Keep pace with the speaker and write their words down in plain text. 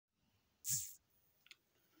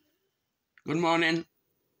Good morning.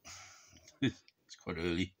 It's quite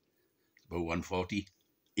early. It's about 1:40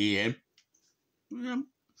 a.m.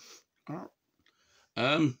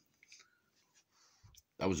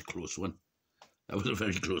 That was a close one. That was a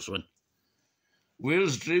very close one.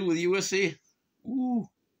 Wales drew with USA. Ooh,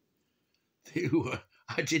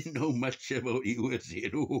 I didn't know much about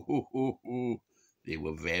USA. They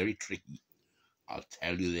were very tricky. I'll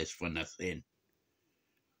tell you this for nothing.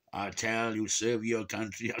 I'll tell you, serve your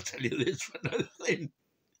country. I'll tell you this for nothing.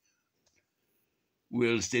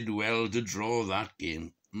 Wales did well to draw that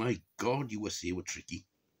game. My God, USA were tricky.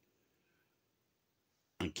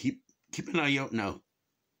 And keep an eye out now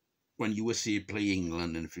when USA play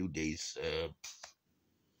England in a few days.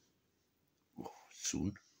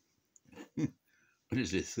 Soon. What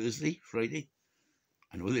is it, Thursday, Friday?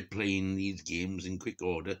 I know they're playing these games in quick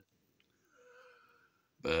order.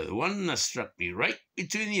 But the one that struck me right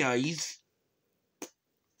between the eyes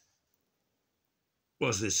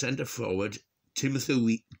was the centre forward,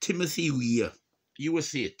 Timothy Weah.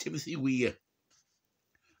 USA, Timothy Weah.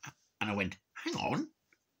 And I went, hang on.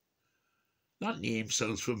 That name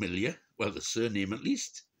sounds familiar. Well, the surname at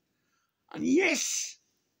least. And yes,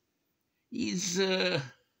 he's, oh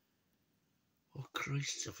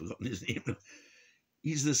Christ, I've forgotten his name.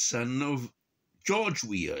 He's the son of George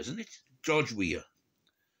Weah, isn't it? George Weah.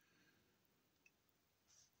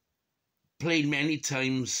 Played many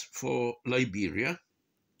times for Liberia,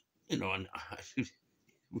 you know, and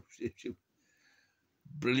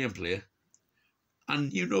brilliant player.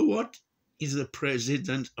 And you know what? He's the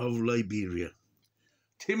president of Liberia.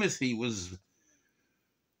 Timothy was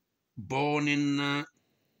born in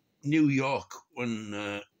New York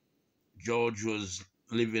when George was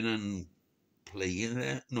living and playing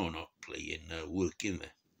there. No, not playing, working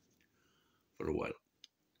there for a while.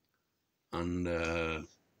 And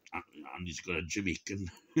he's got a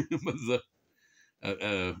Jamaican mother,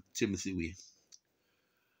 Timothy Weah.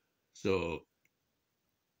 So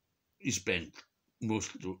he spent he was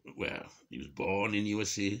born in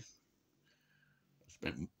USA,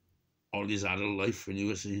 spent all his adult life in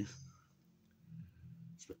USA.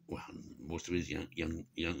 Well, most of his young,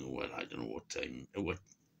 well, I don't know what time,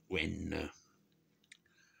 when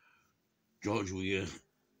George Weah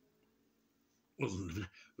wasn't,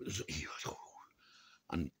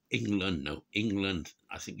 and England,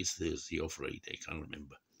 I think it's Thursday or Friday, I can't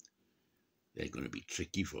remember. They're going to be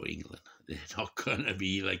tricky for England. They're not going to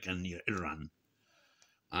be like Iran.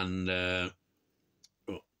 And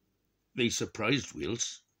they surprised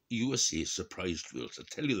Wales. USA surprised Wales. I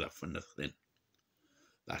tell you that for nothing.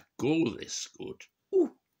 That goal they scored,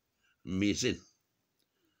 ooh, amazing.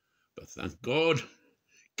 But thank God,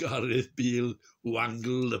 Gareth Bale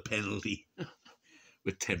wangled the penalty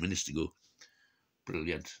with 10 minutes to go.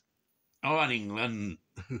 Brilliant. Oh, and England.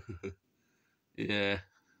 Yeah.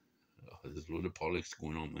 Oh, there's a load of politics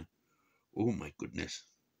going on there. Oh, my goodness.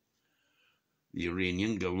 The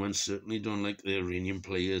Iranian government certainly don't like the Iranian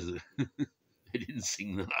players. They didn't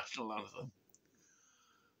sing the national anthem.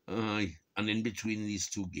 And in between these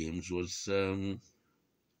two games was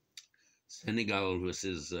Senegal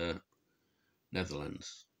versus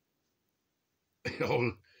Netherlands. It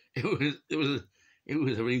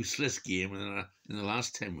was a useless game, and in the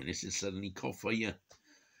last 10 minutes it suddenly caught fire,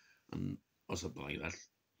 or something like that,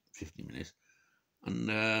 50 minutes, and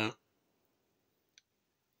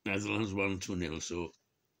Netherlands won 2-0. So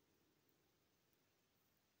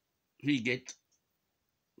Viget,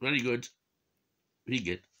 very good,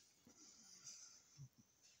 Viget.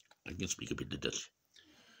 I can speak a bit of Dutch.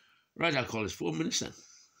 Right, I'll call this 4 minutes then.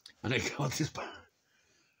 And I got this.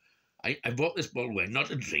 I bought this bottle of wine,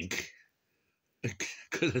 not a drink,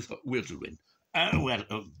 because I thought Wales would win.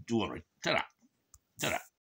 Do all right. Ta-da. Ta-da.